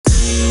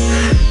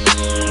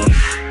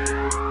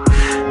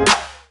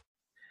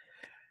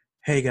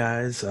Hey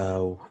guys,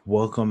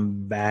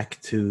 welcome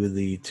back to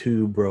the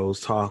Two Bros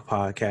Talk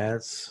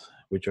podcast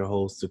with your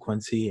host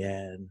Quincy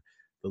and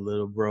the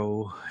little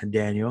bro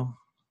Daniel.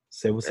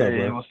 Say what's up,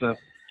 Hey, bro. what's up?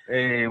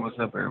 Hey, what's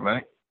up,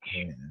 everybody?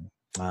 Yeah.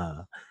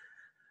 Uh,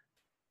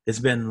 it's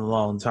been a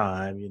long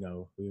time, we've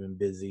been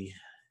busy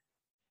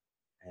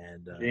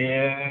and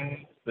Yeah,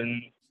 it's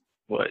been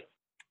what?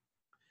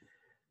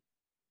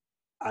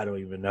 I don't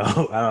even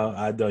know.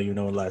 I don't even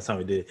know the last time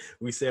we did.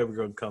 We said we are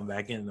gonna come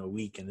back in a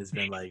week, and it's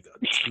been like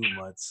 2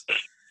 months.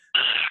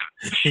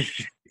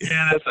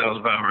 Yeah, that sounds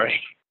about right.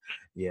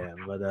 Yeah,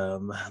 but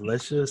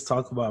let's just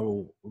talk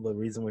about the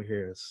reason we're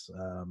here. Is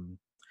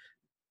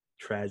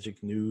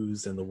tragic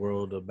news in the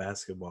world of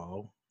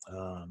basketball.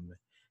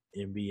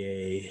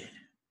 NBA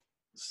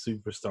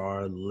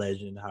superstar,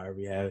 legend, however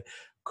you have it,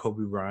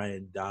 Kobe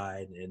Bryant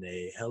died in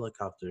a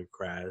helicopter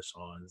crash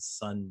on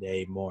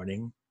Sunday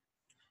morning.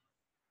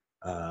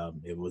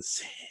 It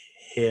was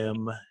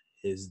him,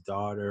 his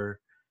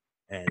daughter,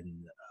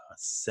 and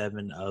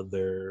seven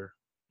other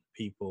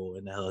people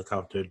in the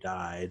helicopter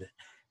died.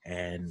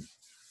 And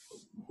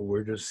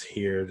we're just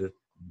here to,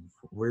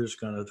 we're just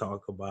going to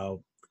talk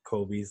about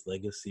Kobe's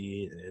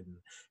legacy and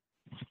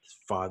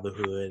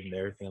fatherhood and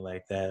everything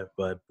like that.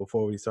 But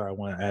before we start, I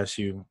want to ask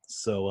you,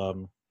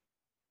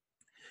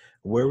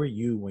 where were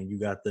you when you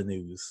got the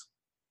news?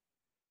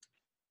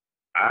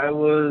 I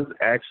was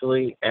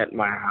actually at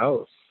my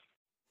house.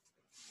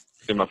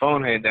 And my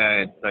phone had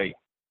died like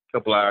a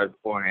couple hours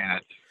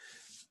beforehand.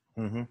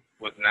 Mm-hmm.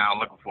 Was now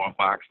looking for a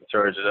box to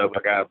charge it up.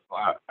 I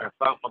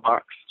found my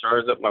box,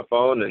 charged up my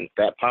phone, and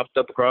that popped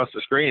up across the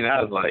screen.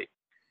 I was like,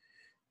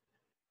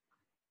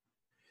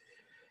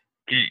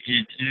 this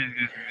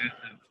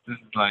is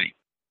like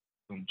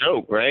some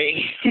joke, right?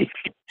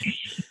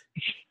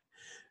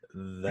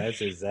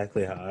 That's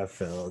exactly how I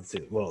felt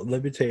too. Well,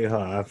 let me tell you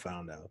how I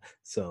found out.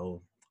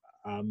 So,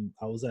 I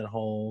was at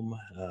home,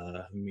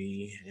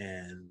 me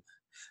and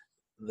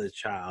the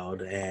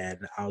child, and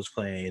I was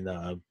playing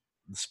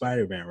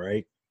Spider-Man,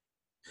 right?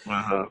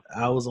 Uh-huh.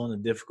 I was on the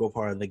difficult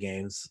part of the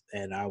games,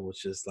 and I was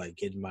just like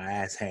getting my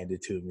ass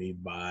handed to me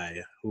by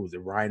who was it,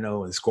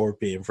 Rhino and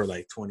Scorpion for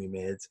like 20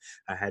 minutes.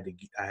 I had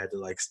to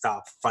like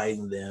stop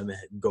fighting them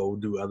and go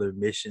do other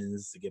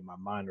missions to get my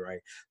mind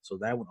right. So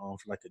that went on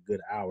for like a good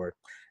hour,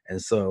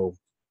 and so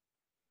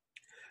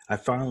I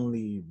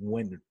finally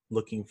went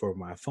looking for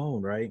my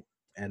phone, right,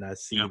 and I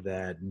see Yep.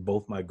 that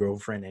both my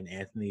girlfriend and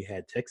Anthony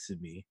had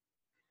texted me,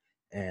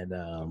 and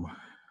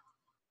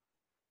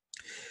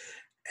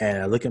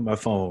I look at my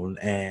phone,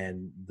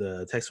 and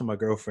the text from my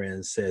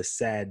girlfriend says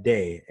 "sad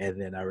day,"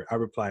 and then I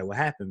reply, "What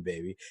happened,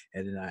 baby?"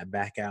 And then I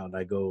back out and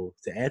I go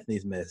to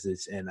Anthony's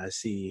message, and I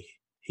see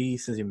he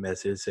sends me a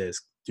message that says,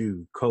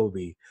 "Dude,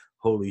 Kobe,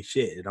 holy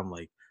shit!" And I'm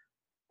like,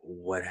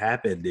 "What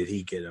happened? Did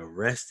he get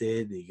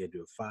arrested? Did he get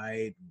into a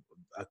fight,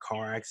 a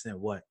car accident?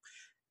 What?"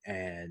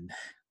 And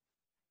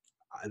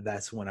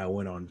that's when I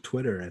went on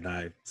Twitter and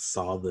I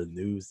saw the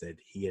news that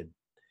he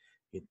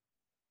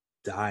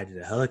died in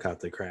a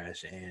helicopter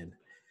crash, and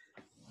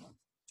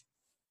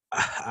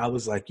I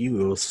was like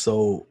you. It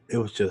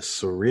was just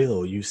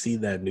surreal. You see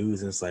that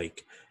news, and it's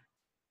like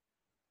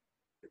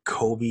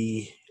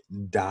Kobe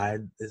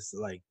died. It's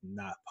like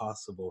not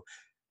possible,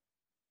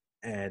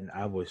 and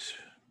I was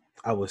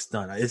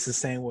stunned. It's the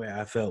same way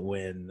I felt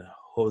when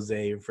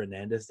Jose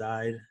Fernandez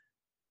died,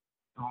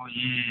 Oh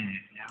yeah,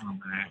 yeah, I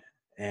remember that.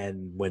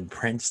 and when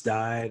Prince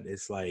died.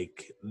 It's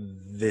like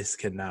this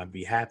cannot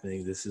be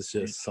happening. This is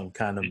It, just some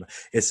kind of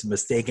it's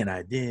mistaken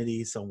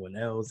identity. Someone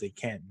else. It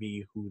can't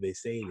be who they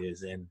say it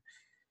is, and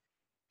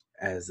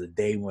as the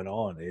day went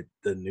on,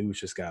 the news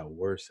just got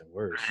worse and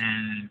worse.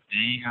 and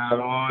they got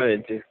on,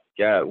 it just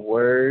got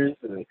worse,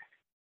 and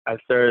I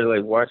started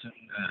like watching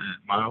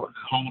my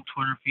whole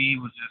Twitter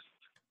feed was just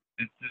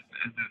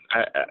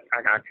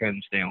I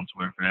couldn't stay on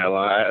Twitter for that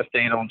long. I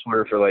stayed on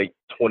Twitter for like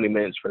 20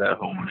 minutes for that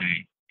whole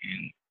day,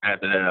 and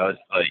after that I was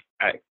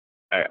like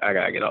I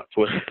gotta get off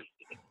Twitter.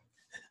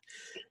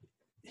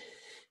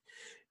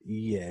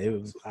 Yeah, it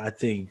was. I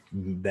think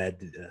that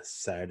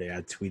Saturday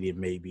I tweeted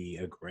maybe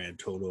a grand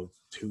total of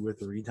 2 or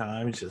 3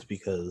 times, just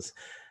because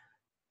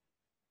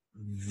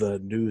the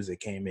news that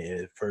came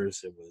in at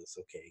first, it was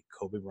okay.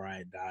 Kobe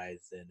Bryant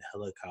dies in a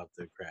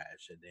helicopter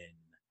crash, and then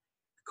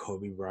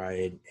Kobe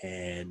Bryant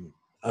and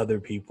other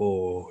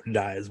people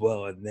die as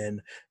well, and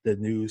then the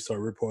news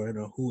started reporting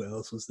on who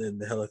else was in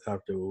the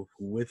helicopter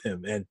with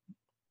him. And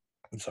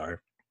I'm sorry,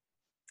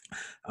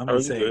 I'm Oh, gonna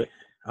you say good?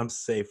 I'm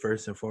say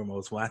first and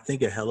foremost, when I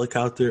think of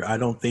helicopter, I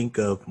don't think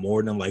of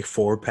more than like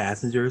 4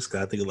 passengers.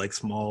 Cause I think of like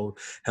small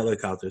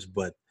helicopters,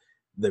 but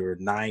there were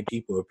 9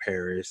 people in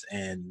Paris,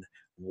 and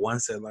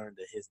once I learned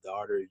that his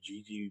daughter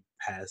Gigi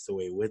passed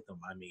away with him,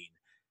 I mean,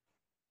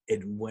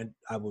 it went.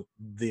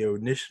 The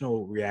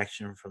initial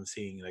reaction from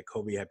seeing that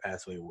Kobe had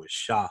passed away was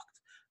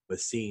shocked, but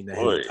seeing that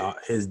Boy,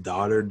 his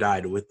daughter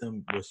died with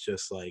him was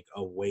just like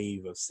a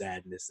wave of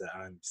sadness that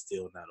I'm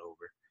still not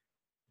over.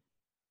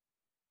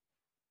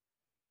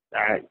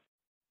 I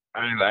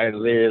I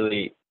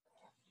literally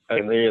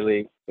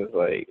was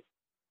like,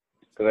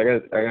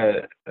 cause I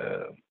got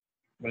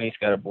my niece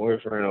got a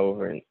boyfriend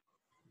over, and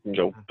he's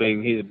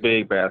a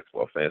big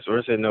basketball fan. So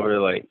we're sitting over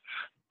there like,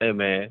 hey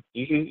man,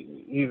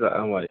 he's like,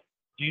 I'm like,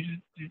 did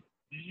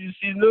you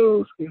see the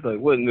news? He's like,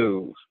 what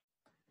news?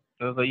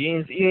 I was like,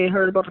 you ain't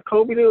heard about the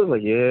Kobe news?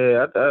 Like,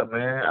 yeah,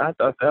 I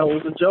thought that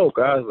was a joke.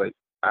 I was like,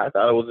 I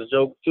thought it was a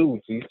joke too.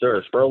 So he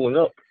started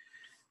scrolling up.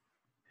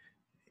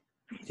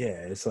 Yeah,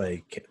 it's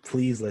like,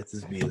 please let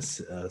this be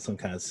some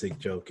kind of sick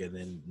joke, and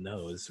then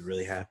no, it's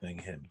really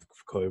happening.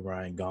 Kobe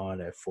Bryant gone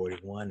at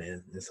 41,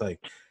 and it's like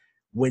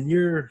when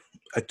you're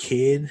a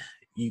kid,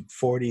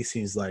 40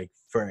 seems like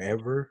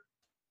forever.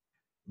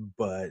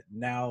 But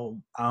now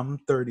I'm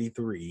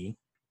 33.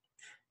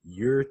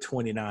 You're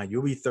 29.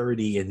 You'll be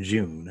 30 in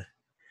June.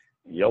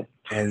 Yep.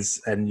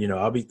 And you know,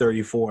 I'll be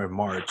 34 in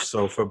March.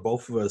 So for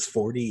both of us,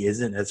 40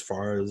 isn't as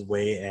far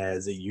away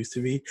as it used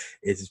to be.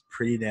 It's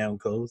pretty damn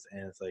close.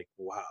 And it's like,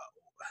 wow,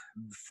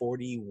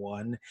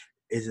 41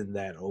 isn't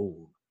that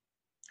old.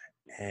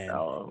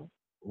 And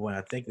when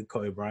I think of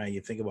Kobe Bryant,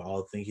 you think about all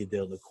the things he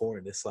did on the court,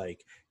 and it's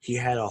like he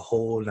had a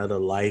whole nother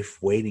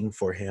life waiting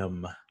for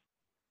him.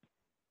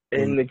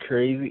 And the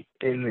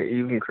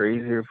even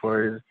crazier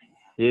part is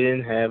he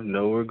didn't have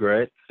no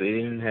regrets. He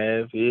didn't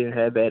have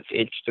that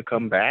itch to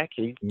come back.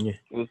 He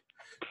was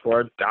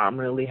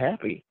predominantly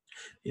happy.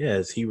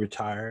 Yes, he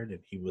retired and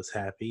he was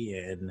happy.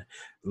 And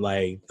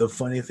like the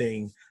funny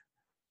thing,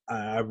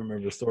 I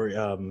remember the story.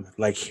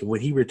 Like when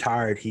he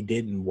retired, he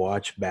didn't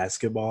watch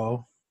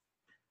basketball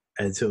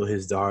until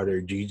his daughter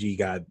Gigi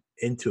got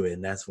into it,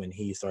 and that's when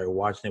he started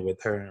watching it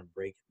with her and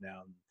breaking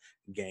down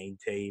game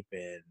tape.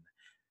 And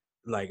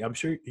like I'm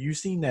sure you've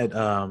seen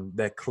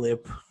that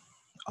clip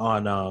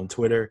on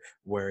Twitter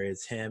where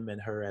it's him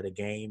and her at a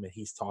game and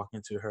he's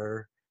talking to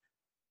her.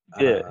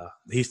 Yeah.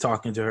 He's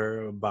talking to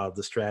her about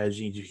the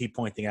strategy he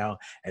pointing out,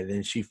 and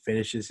then she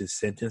finishes his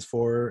sentence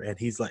for her, and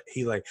he's like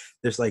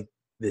there's like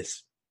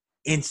this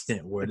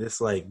instant where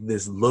this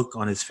look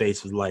on his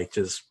face was like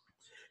just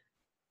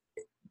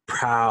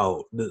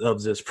proud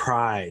of this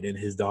pride in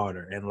his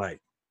daughter. And like,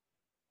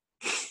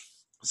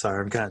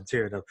 sorry, I'm kind of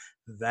tearing up.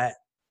 That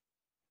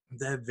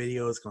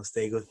video is gonna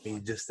stay with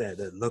me. Just that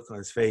look on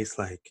his face,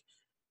 like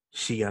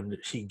she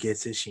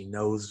gets it. She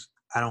knows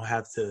I don't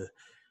have to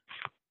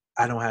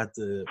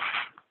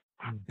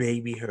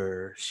baby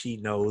her. She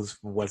knows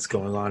what's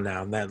going on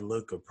now. And that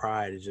look of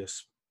pride is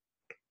just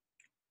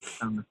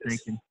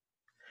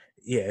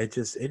yeah, it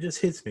just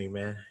hits me,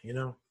 man, you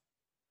know.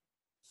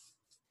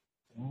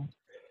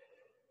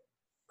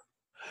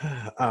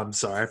 I'm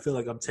sorry, I feel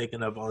like I'm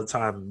taking up all the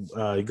time.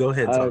 Go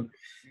ahead, talk.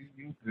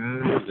 You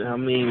good. I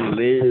mean,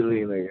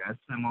 literally, like I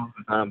spend most of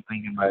the time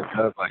thinking about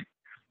stuff like,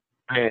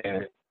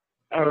 man,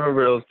 I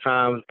remember those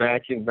times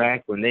back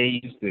when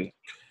he used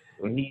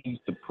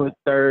to put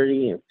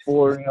 30 and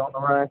 40 on the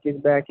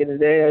Rockets back in the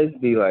day. I used to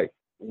be like,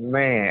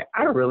 man,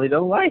 I really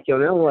don't like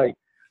him. And I'm like,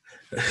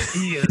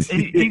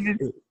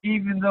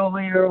 even though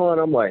later on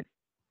I'm like,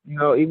 you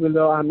know, even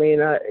though I may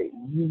not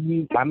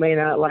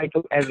like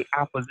him as an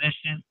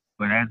opposition,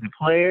 but as a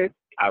player,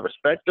 I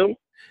respect him.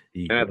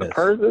 Yes. And as a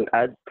person,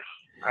 I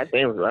respect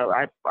him with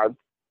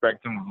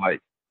like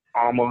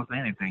almost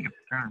anything at the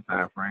current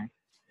time frame.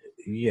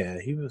 Yeah,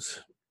 he was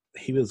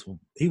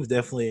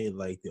definitely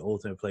like the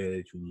ultimate player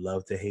that you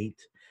love to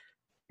hate,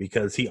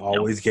 because he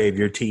always gave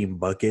your team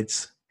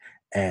buckets.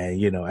 And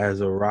you know,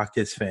 as a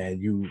Rockets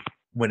fan,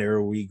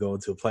 whenever we go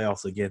into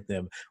playoffs against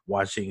them,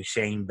 watching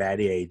Shane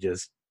Battier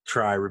just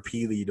try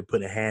repeatedly to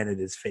put a hand in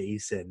his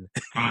face, and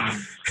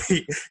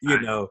you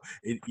know,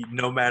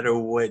 no matter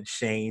what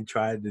Shane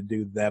tried to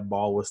do, that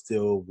ball was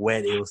still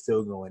wet. It was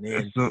still going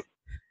in.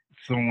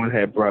 Someone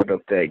had brought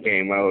up that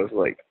game. I was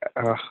like,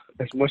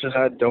 as much as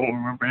I don't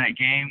remember that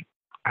game,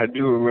 I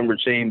do remember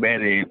Shane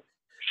Battier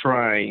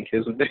trying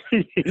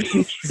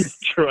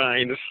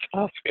trying to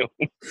stop him.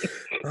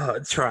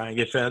 Trying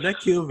it found that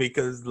killed me,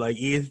 because like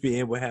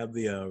ESPN would have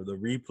the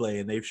replay,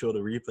 and they show the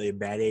replay.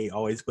 Battier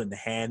always putting the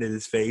hand in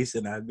his face,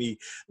 and I'd be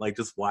like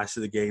just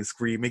watching the game,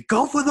 screaming,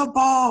 "Go for the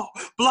ball!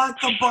 Block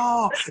the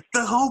ball!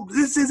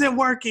 This isn't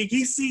working.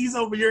 He sees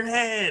over your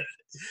head."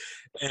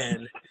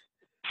 And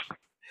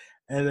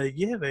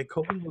yeah, man,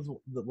 Kobe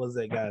was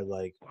that guy.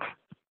 Like,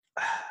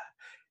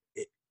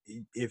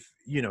 if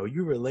you know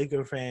you were a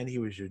Laker fan, he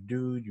was your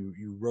dude.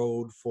 You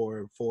rode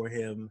for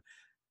him,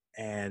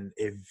 and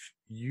if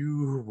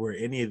you were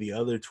any of the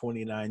other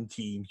 29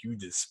 teams, you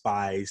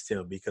despised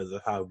him because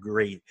of how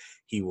great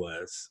he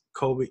was.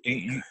 Kobe.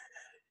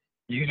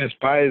 You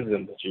despise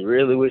him, but you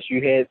really wish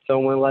you had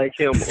someone like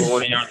him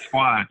on your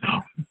squad.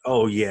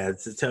 Oh yeah,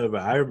 to tell you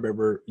about. I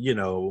remember, you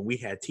know, we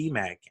had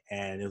T-Mac,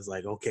 and it was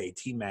like, okay,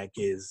 T-Mac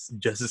is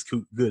just as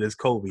good as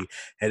Kobe,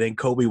 and then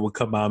Kobe would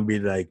come out and be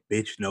like,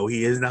 "Bitch, no,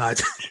 he is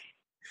not."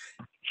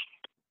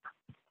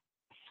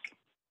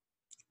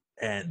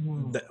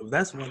 And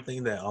that's one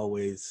thing that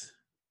always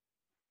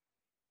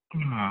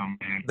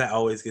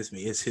gets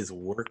me, is his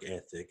work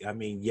ethic. I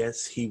mean,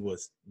 yes, he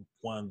was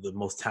one of the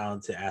most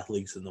talented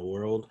athletes in the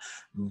world,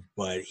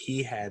 but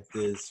he had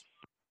this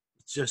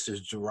just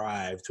his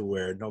drive to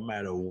where no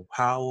matter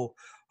how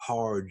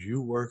hard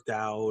you worked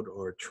out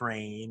or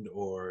trained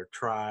or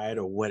tried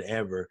or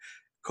whatever,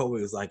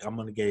 Kobe was like, I'm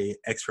gonna get an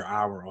extra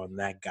hour on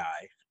that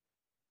guy.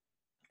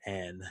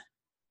 And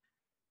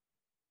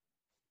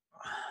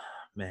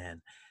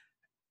man,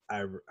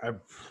 I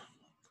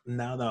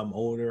now that I'm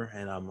older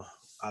and I'm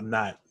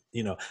not,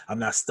 I'm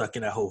not stuck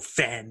in that whole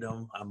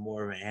fandom. I'm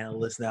more of an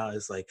analyst now.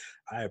 It's like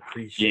I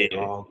appreciate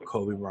all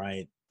Kobe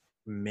Bryant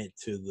meant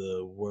to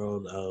the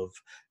world of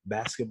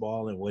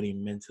basketball and what he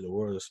meant to the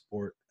world of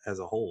sport as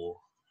a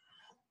whole.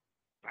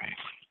 Right.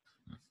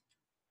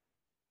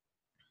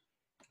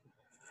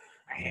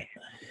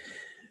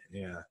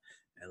 Yeah.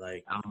 And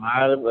like a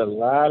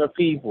lot of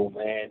people,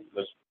 man,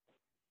 was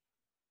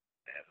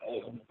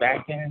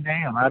back in the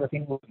day, a lot of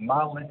people was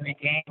modeling the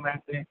game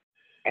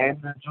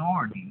after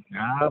Jordan.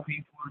 Now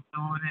people are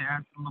doing it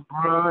after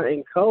LeBron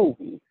and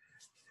Kobe.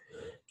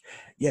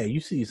 Yeah, you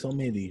see so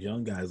many of these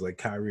young guys like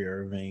Kyrie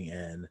Irving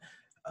and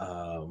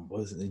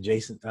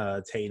Jason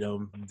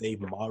Tatum. They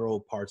model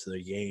parts of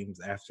their games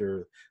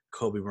after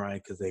Kobe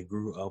Bryant because they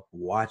grew up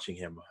watching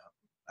him.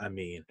 I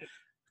mean,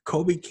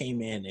 Kobe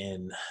came in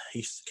and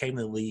he came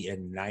to the league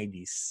in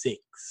 '96.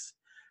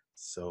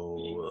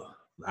 So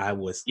I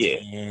was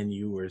 10,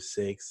 you were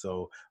 6.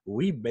 So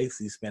we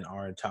basically spent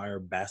our entire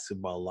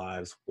basketball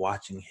lives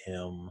watching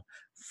him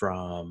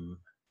from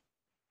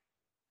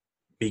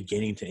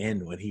beginning to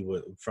end when he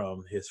was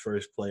from his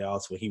first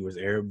playoffs when he was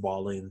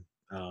airballing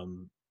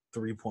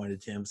 3-point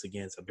attempts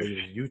against, I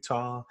believe,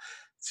 Utah,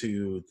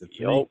 to the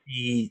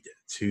three-peat,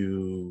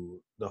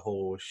 to the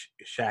whole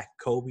Shaq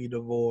Kobe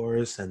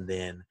divorce, and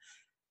then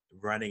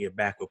running it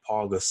back with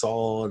Paul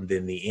Gasol, and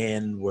then the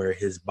end where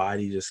his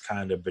body just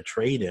kind of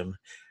betrayed him.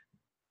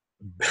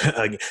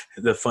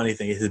 The funny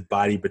thing is his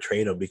body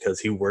betrayed him because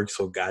he worked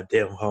so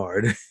goddamn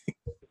hard.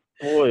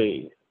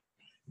 Boy.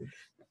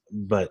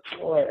 But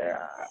boy,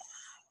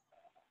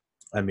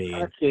 I mean,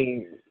 I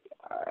think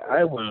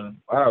I would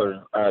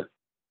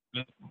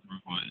it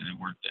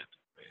worked out.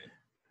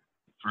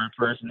 First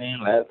person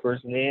in, last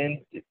person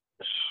in.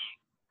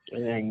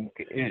 And then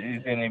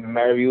it didn't even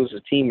matter if he was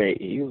a teammate.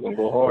 He was gonna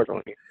go hard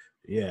on you.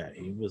 Yeah,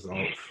 he was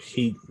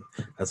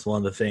that's one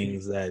of the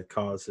things that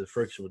caused the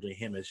friction between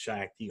him and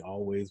Shaq. He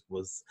always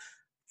was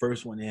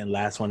first one in,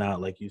 last one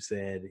out, like you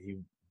said. He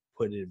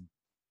put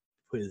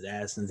his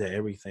ass into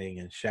everything,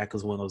 and Shaq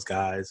was one of those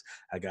guys.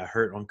 I got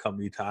hurt on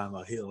company time,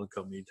 I hit on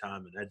company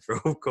time, and that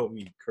drove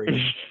Kobe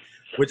crazy.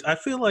 Which I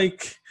feel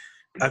like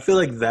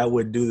that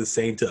would do the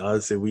same to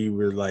us if we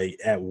were like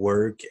at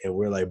work and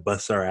we're like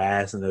bust our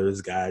ass, and there's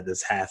this guy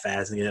that's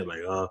half-assing it,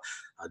 like, oh,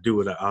 I'll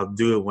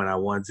do it when I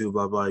want to,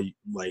 blah blah.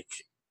 Like,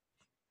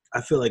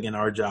 I feel like in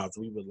our jobs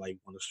we would like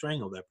want to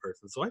strangle that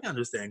person. So I can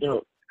understand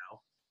Kobe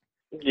now.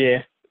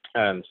 Yeah, I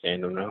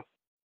understand him now.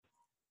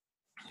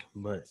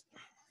 But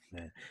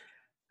man,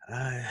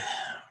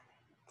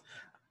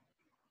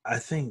 I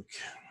think,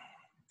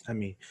 I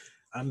mean,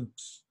 I'm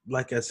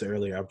like I said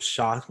earlier, I'm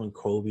shocked when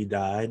Kobe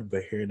died,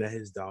 but hearing that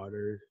his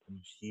daughter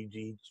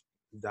Gigi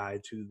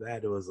died too,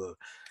 that was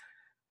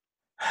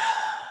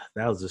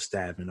a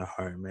stab in the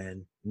heart,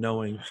 man.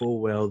 Knowing full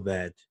well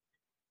that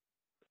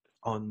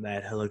on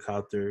that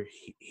helicopter,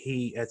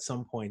 he at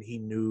some point he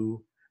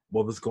knew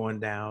what was going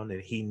down,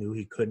 and he knew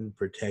he couldn't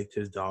protect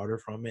his daughter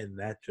from it, and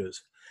that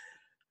just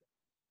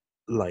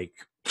like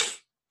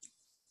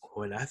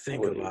when I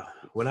think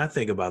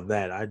about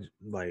that, I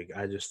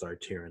just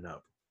start tearing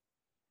up.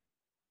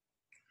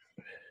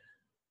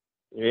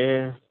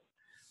 Yeah.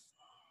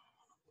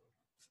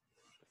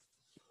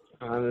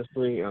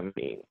 Honestly, I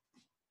mean,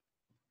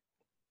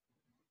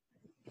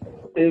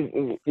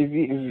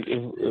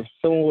 if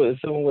someone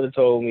would have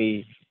told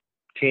me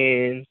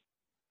 10,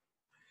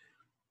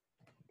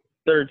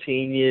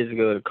 13 years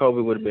ago that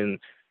Kobe would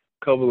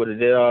have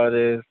did all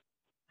this,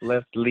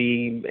 left the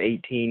league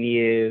 18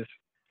 years,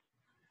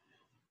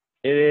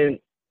 and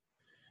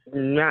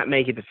then not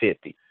make it to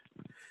 50,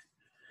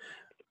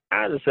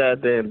 I just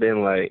sat there and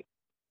been like,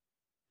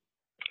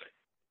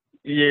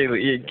 yeah,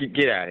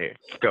 get out of here,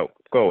 go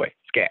away,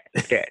 scat,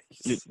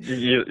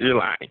 you're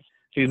lying.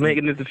 He's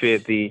making it to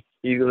 50.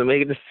 He's going to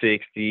make it to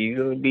 60. He's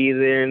going to be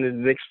there in the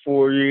next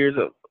 4 years.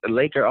 A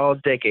Laker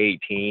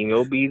all-decade team.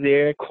 He'll be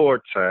there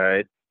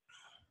courtside.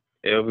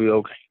 It'll be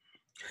okay.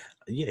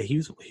 Yeah, he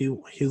was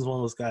one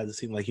of those guys that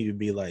seemed like he would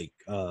be like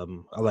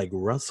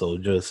Russell.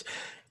 Just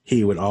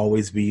he would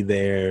always be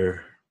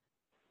there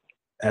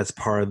as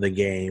part of the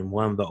game.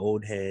 One of the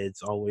old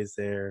heads, always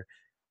there,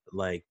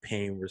 like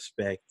paying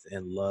respect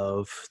and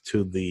love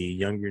to the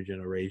younger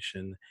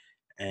generation.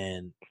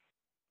 And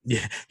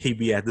yeah, he'd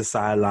be at the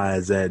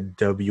sidelines at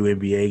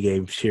WNBA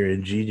games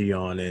cheering Gigi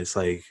on, and it's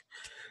like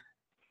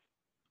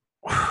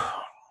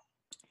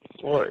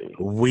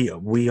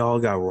we all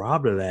got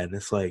robbed of that. And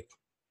it's like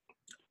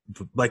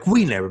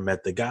we never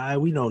met the guy,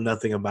 we know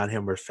nothing about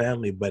him or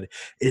family, but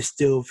it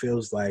still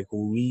feels like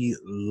we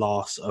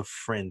lost a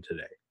friend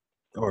today,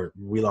 or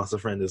we lost a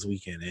friend this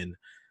weekend, and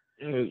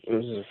it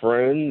was a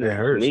friend. It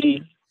hurts.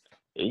 Me,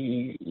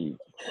 he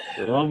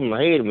love him,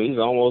 hate him. He's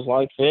almost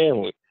like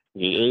family.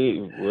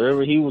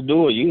 Wherever he was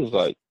doing, you was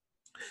like,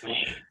 man,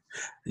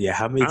 Yeah,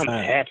 I'm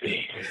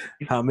happy.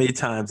 how many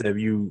times have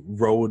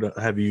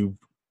you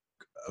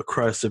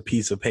crushed a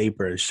piece of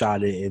paper and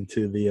shot it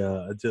into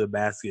the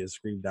basket and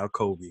screamed out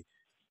Kobe?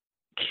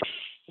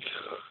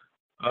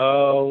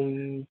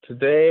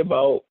 Today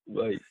about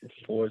like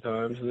 4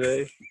 times a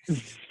day.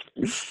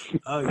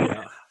 Oh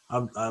yeah,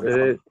 I'm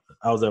It,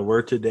 I was at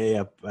work today.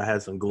 I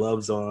had some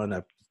gloves on.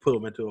 I put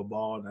them into a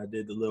ball and I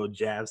did the little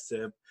jab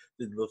step,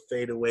 did the little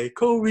fadeaway,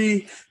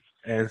 Kobe.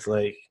 And it's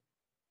like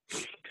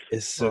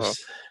it's uh,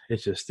 just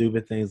it's just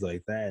stupid things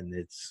like that, and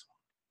it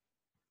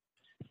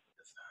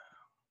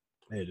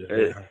it,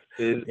 it,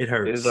 it, it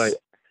it's like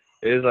hurts.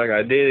 it's like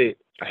I did it.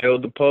 I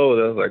held the pose.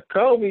 I was like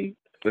Kobe,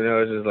 but I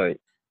was just like,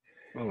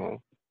 oh,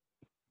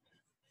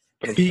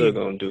 but I'm still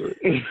gonna do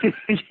it.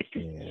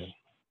 Yeah,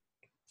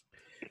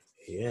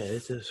 yeah,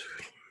 it's just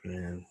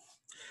man,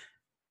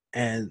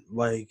 and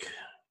like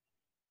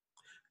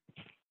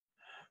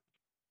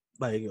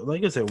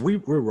I said, we're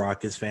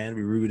Rockets fan.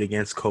 We root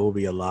against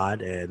Kobe a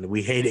lot, and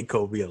we hated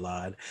Kobe a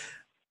lot.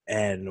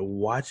 And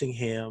watching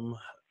him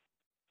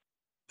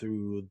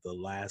through the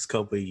last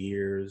couple of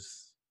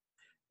years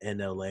in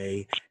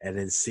LA, and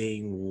then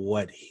seeing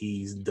what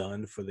he's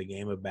done for the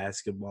game of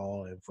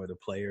basketball and for the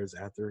players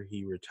after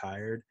he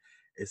retired,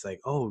 it's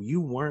like, oh,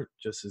 you weren't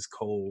just this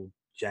cold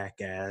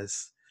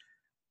jackass,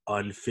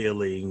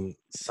 unfeeling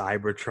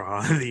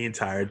Cybertron the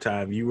entire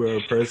time. You were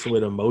a person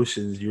with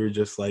emotions. You were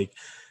just like,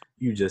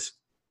 you just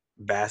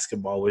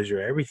basketball was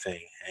your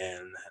everything,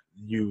 and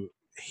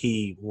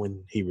he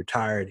when he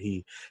retired,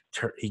 he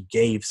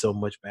gave so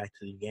much back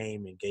to the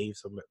game and gave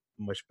so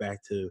much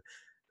back to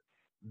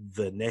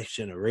the next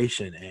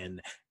generation, and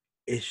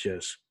it's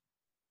just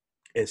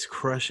it's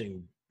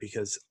crushing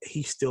because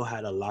he still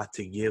had a lot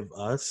to give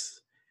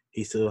us.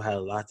 He still had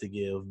a lot to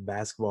give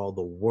basketball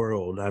the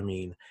world. I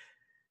mean,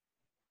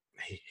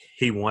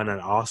 he won an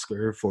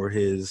Oscar for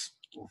his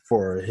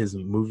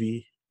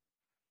movie,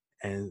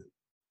 and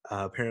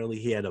apparently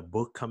he had a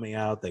book coming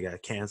out that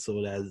got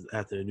canceled as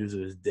after the news of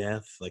his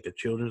death, like a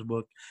children's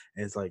book.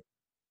 And it's like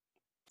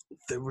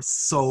there was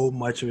so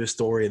much of his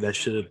story that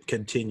should have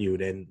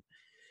continued, and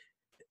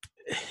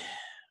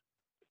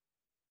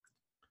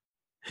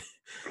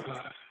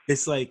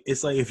it's like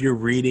if you're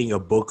reading a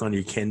book on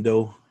your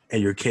Kindle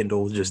and your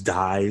Kindle just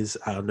dies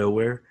out of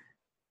nowhere,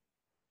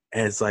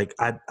 and it's like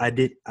I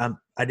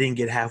didn't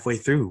get halfway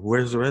through.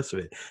 Where's the rest of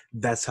it?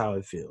 That's how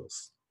it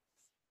feels.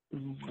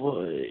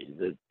 Boy,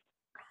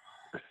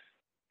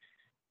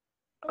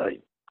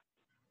 I,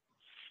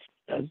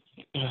 I,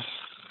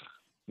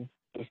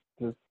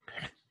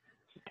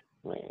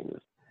 man,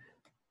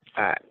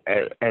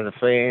 as a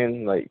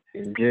fan, like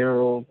in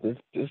general,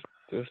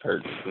 this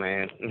hurts,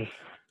 man.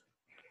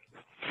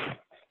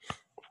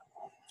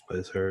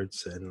 This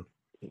hurts, and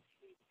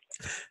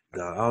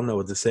I don't know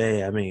what to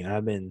say. I mean,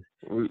 I've been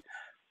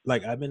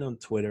on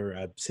Twitter.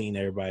 I've seen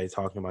everybody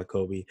talking about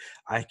Kobe.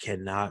 I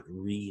cannot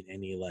read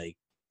any like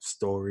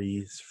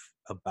stories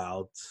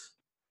about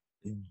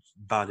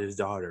his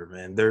daughter,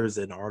 man. There's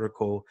an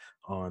article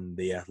on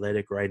The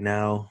Athletic right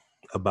now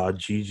about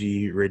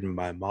Gigi written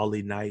by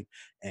Molly Knight,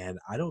 and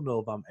I don't know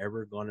if I'm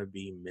ever going to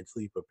be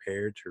mentally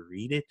prepared to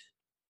read it.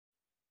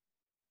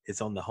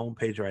 It's on the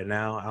homepage right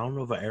now. I don't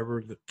know if I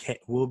ever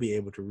will be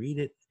able to read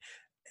it.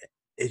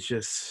 It's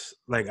just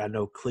like I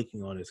know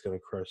clicking on it's going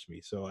to crush me,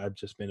 so I've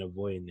just been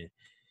avoiding it.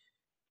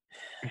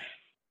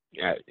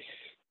 I,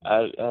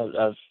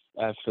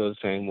 I feel the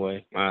same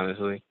way,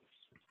 honestly.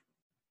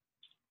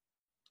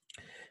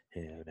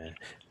 Yeah, man.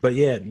 But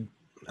yeah,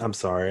 I'm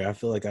sorry. I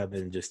feel like I've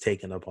been just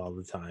taking up all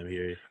the time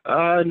here.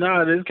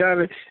 No, this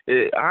kind of,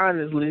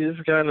 honestly, this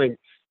kind of,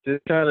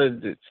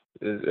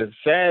 as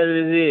sad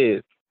as it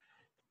is,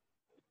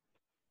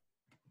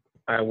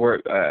 I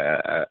work,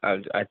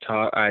 I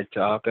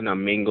talk, and I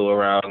mingle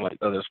around like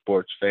other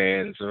sports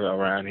fans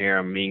around here.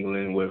 I'm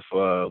mingling with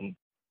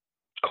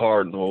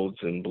Cardinals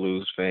and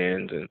Blues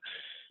fans, and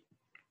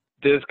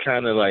this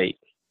kind of like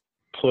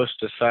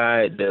pushed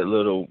aside that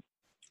little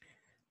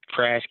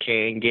trash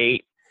can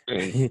gate.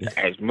 And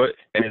as much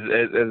as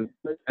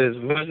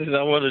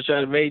I want to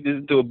try to make this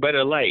into a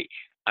better light,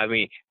 I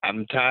mean,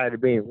 I'm tired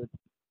of being.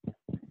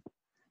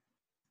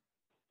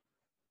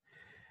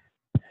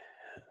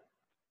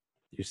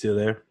 You still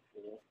there?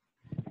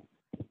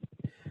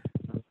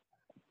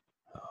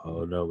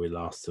 Oh no, we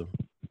lost him.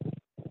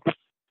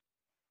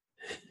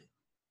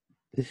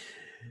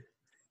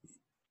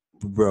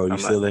 Bro, you I'm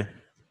still like,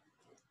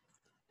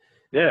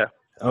 there?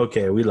 yeah.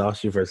 Okay, we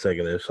lost you for a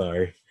second there.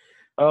 Sorry.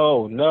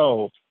 Oh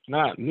no,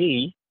 not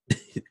me.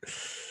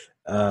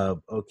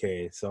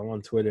 Okay, so I'm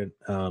on Twitter.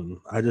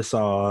 I just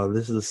saw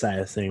this is the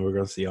saddest thing we're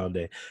gonna see all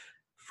day.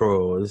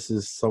 Bro, this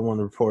is someone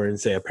reporting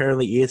say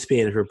apparently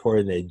ESPN is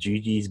reporting that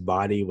Gigi's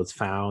body was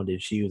found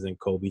and she was in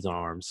Kobe's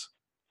arms.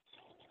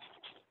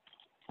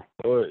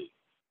 Boy,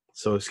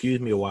 So excuse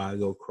me while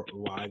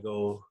I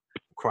go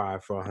cry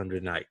for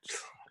 100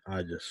 nights.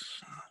 I just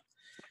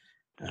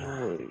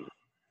boy.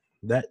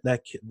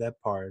 that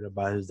part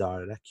about his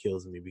daughter that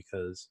kills me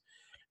because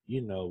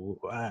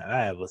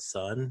I have a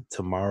son.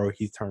 Tomorrow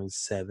he turns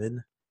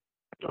 7,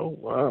 Oh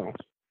wow.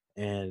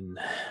 and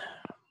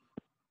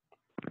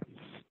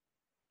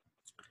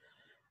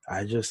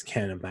I just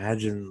can't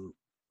imagine.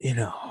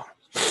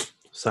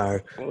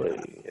 Sorry, Boy,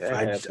 that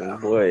I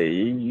happened. Boy,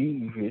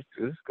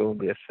 it's gonna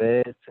be a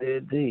sad,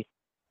 sad day.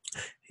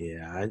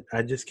 yeah,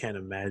 I just can't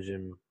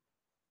imagine.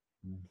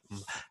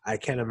 I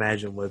can't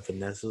imagine what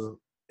Vanessa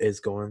is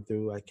going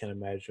through. I can't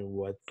imagine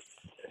what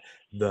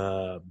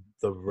the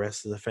the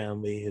rest of the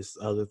family, his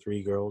other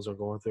 3 girls, are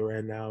going through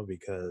right now.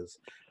 Because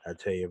I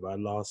tell you, if I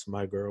lost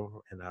my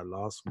girl and I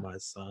lost my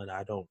son,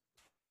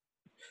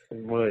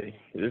 Boy,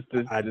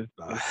 I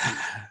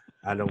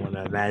I don't want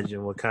to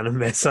imagine what kind of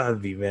mess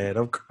I'd be,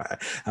 man.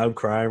 I'm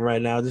crying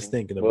right now just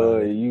thinking about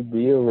boy, it. you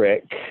be a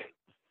wreck.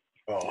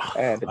 Oh,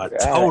 I had to, a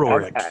total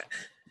wreck.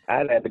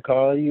 I'd have to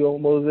call you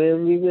almost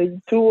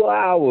every 2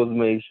 hours,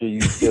 make sure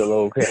you still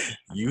okay.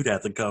 You'd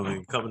have to come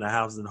in the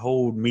house and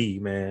hold me,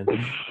 man.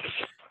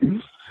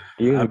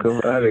 You had to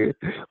come out of.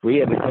 We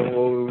had to come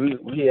over.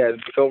 We had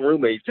to become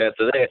roommates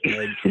after that.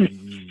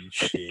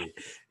 Shit,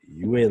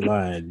 you ain't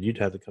lying. You'd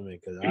have to come in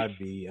because I'd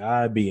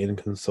be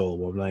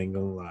inconsolable. I'm not even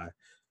gonna lie.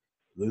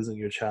 Losing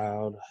your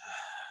child,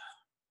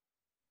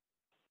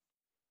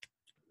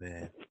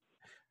 man.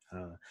 I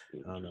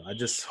don't know. I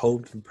just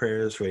hope and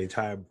prayers for the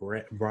entire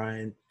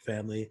Bryant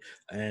family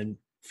and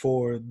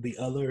for the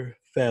other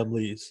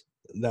families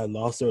that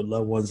lost their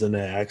loved ones in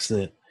that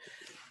accident.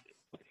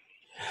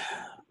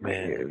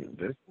 Man,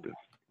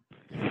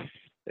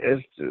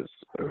 It's just,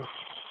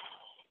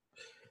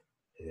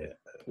 yeah.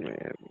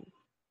 man.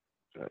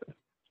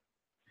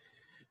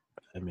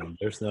 I mean,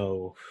 there's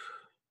no.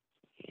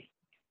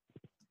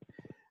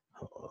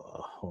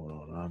 Hold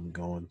on, I'm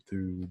going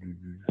through.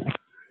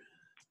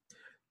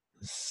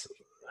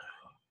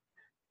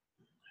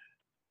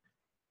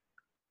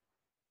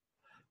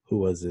 Who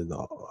was it?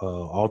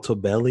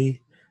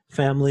 Altobelli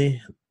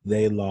family.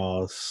 They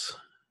lost.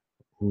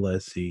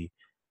 Let's see.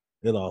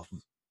 They lost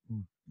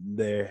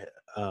their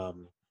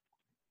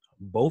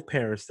both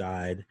parents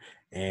died,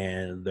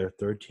 and their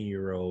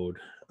 13-year-old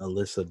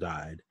Alyssa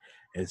died.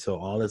 And so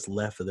all that's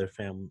left of their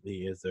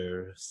family is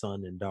their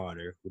son and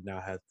daughter, who now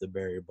have to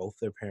bury both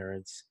their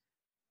parents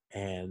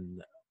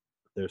and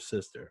their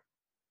sister.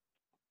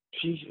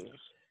 Jesus.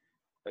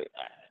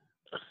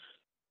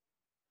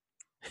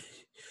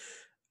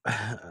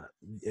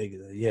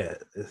 Yeah.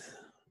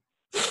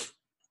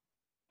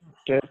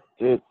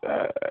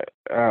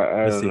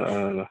 I Let's don't see. know. I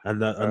don't know.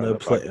 Another If I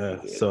could player.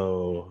 do that.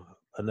 So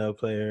another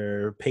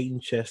player, Peyton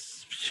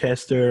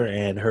Chester,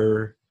 and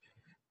her.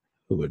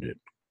 Who was it?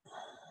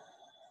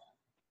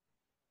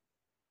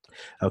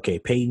 Okay,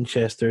 Peyton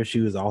Chester. She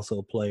was also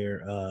a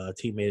player, a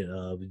teammate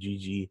of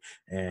Gigi,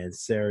 and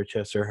Sarah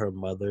Chester, her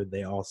mother.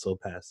 They also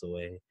passed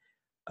away.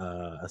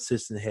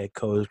 Assistant head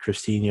coach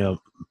Christina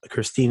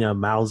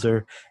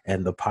Mauser,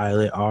 and the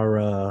pilot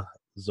Ara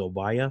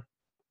Zobaya.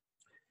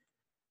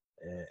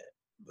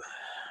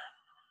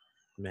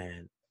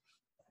 Man,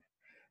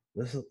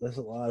 there's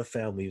a lot of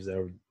families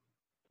that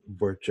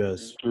were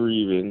just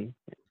Grieving,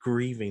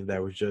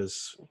 that were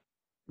just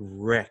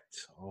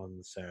wrecked on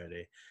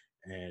Saturday,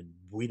 and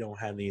we don't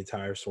have the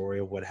entire story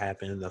of what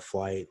happened in the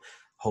flight.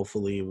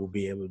 Hopefully, we'll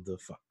be able to.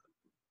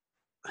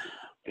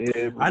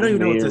 yeah, I we don't even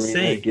know may what or to may not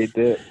say. get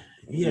that.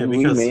 Yeah, We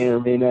because may or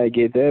may not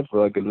get that for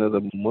like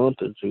another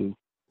month or two.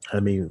 I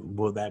mean,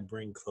 will that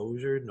bring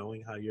closure?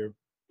 Knowing how your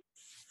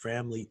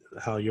family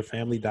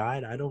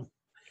died? I don't.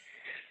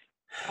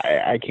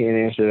 I can't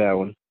answer that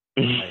one.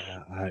 I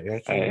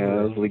I can't either.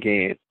 honestly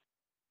can't.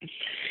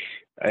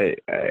 I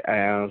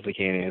honestly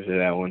can't answer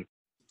that one.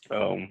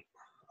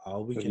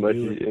 All we As can much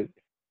do.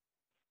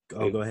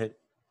 as Go ahead.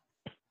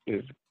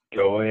 is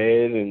go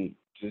ahead and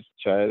just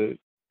try to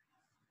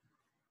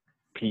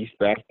piece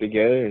back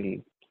together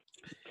and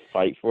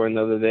fight for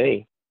another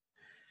day.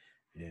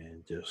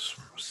 And just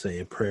say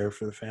a prayer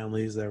for the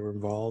families that were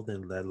involved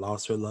and that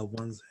lost their loved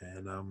ones,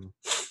 and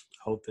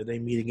hope that they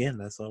meet again.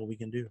 That's all we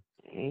can do.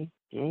 Mm-hmm.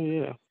 Oh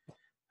yeah.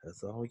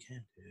 That's all we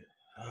can do.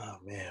 Oh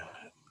man.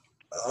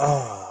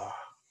 Oh.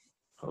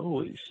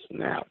 Holy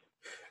snap.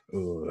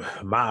 Ooh,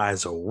 my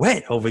eyes are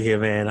wet over here,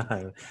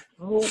 man.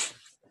 Oh,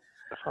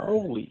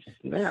 holy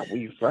snap.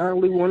 We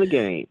finally won a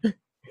game.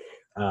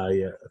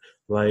 Yeah,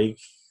 like.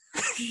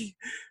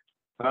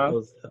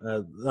 Huh?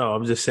 No,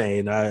 I'm just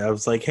saying. I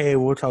was like, hey,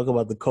 we'll talk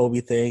about the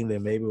Kobe thing,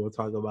 then maybe we'll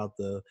talk about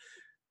the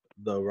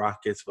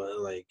Rockets, but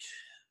like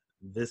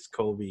this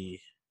Kobe,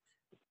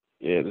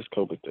 Yeah, this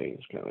Kobe thing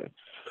is kind of.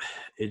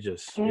 Hey.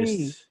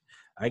 it's.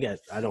 I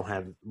don't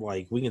have,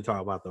 like, we can talk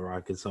about the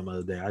Rockets some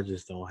other day. I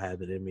just don't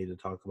have it in me to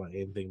talk about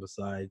anything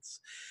besides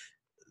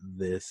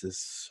this.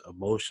 Is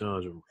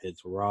emotional.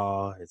 It's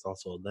raw. It's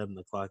also 11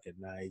 o'clock at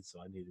night, so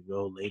I need to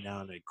go lay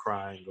down and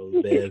cry and go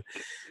to bed.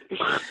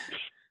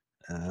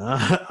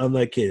 I'm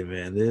not kidding,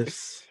 man.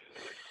 This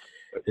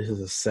is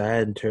a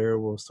sad and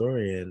terrible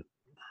story, and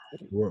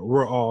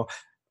we're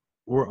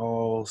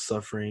all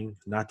suffering,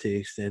 not to the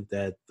extent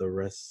that the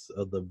rest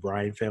of the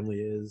Bryan family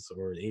is,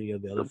 or any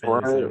of the other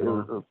families that are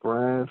involved. The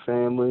Bryant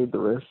family, the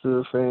rest of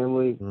the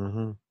family.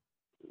 Mm-hmm.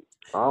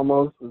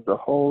 Almost the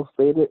whole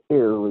state of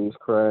Italy is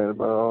crying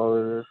about all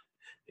of this.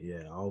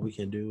 Yeah, all we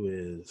can do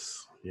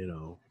is,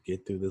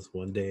 get through this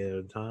one day at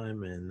a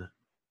time, and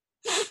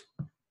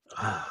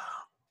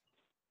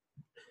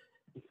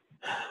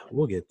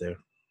we'll get there.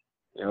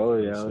 Oh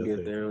yeah, I'll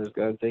get there. We just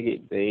gotta take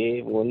it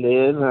day one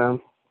day at a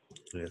time.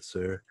 Yes,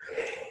 sir.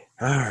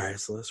 All right,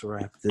 so let's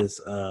wrap this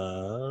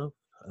up.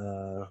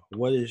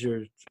 What is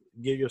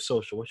give your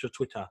social? What's your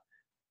Twitter?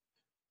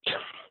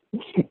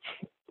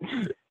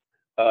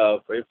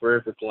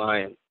 Vaporific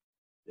Lion.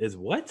 Is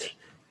what?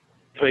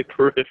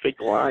 Vaporific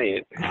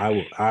Lion.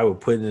 I will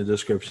put in the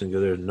description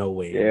because there's no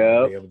way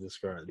I'll be able to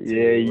describe it.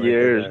 Yeah,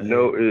 there's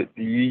no.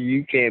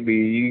 You can't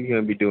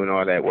be doing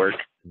all that work.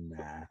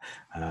 Nah.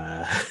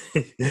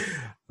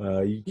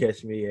 You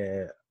catch me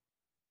at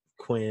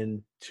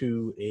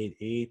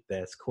Quinn288.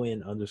 That's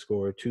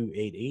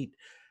Quinn_288.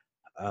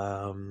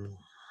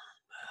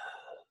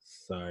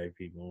 Sorry,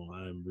 people.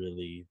 I'm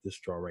really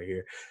distraught right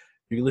here.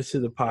 You can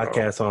listen to the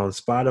podcast on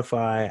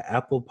Spotify,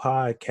 Apple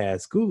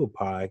Podcasts, Google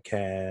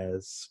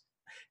Podcasts,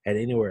 and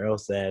anywhere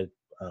else that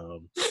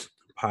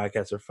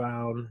podcasts are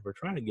found. We're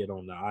trying to get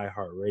on the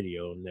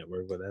iHeartRadio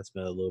network, but that's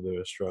been a little bit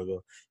of a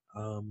struggle.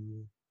 I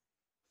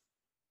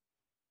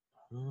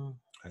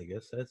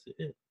guess that's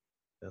it.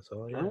 That's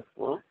all I got.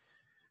 Well,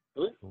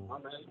 good.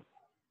 All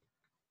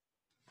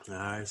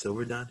right, so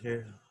we're done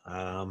here.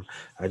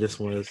 I just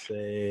want to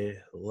say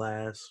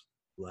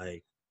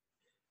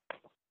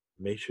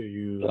make sure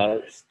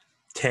you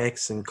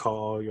text and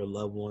call your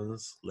loved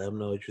ones. Let them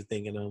know what you're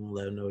thinking of them.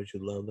 Let them know that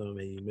you love them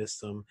and you miss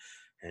them.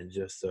 And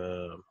just,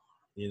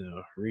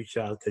 reach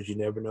out because you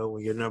never know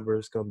when your number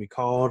is going to be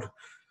called.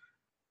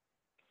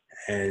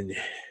 And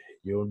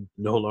you'll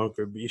no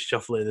longer be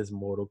shuffling this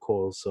mortal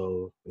coil.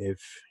 So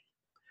if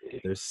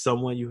there's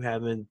someone you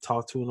haven't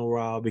talked to in a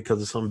while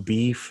because of some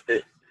beef,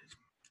 shut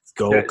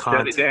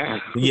it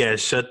down. Yeah,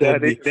 shut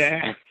it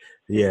down.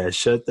 Yeah,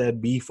 shut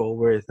that beef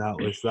over. It's not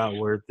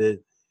worth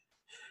it.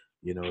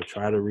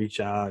 Try to reach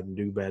out and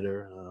do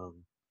better.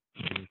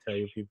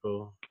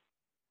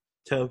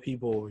 Tell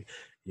people,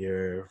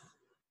 your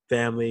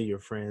family, your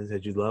friends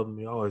that you love them.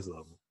 You always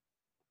love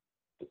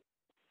them.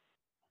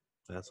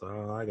 That's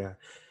all I got.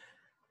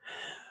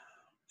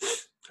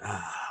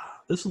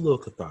 This is a little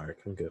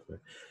cathartic. I'm good,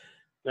 man.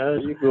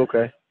 You go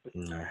okay.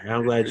 All right,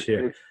 I'm glad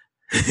you're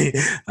here.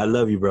 I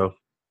love you, bro.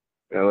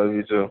 I love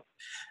you too.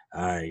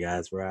 All right,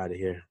 guys, we're out of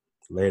here.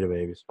 Later,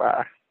 babies.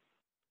 Bye.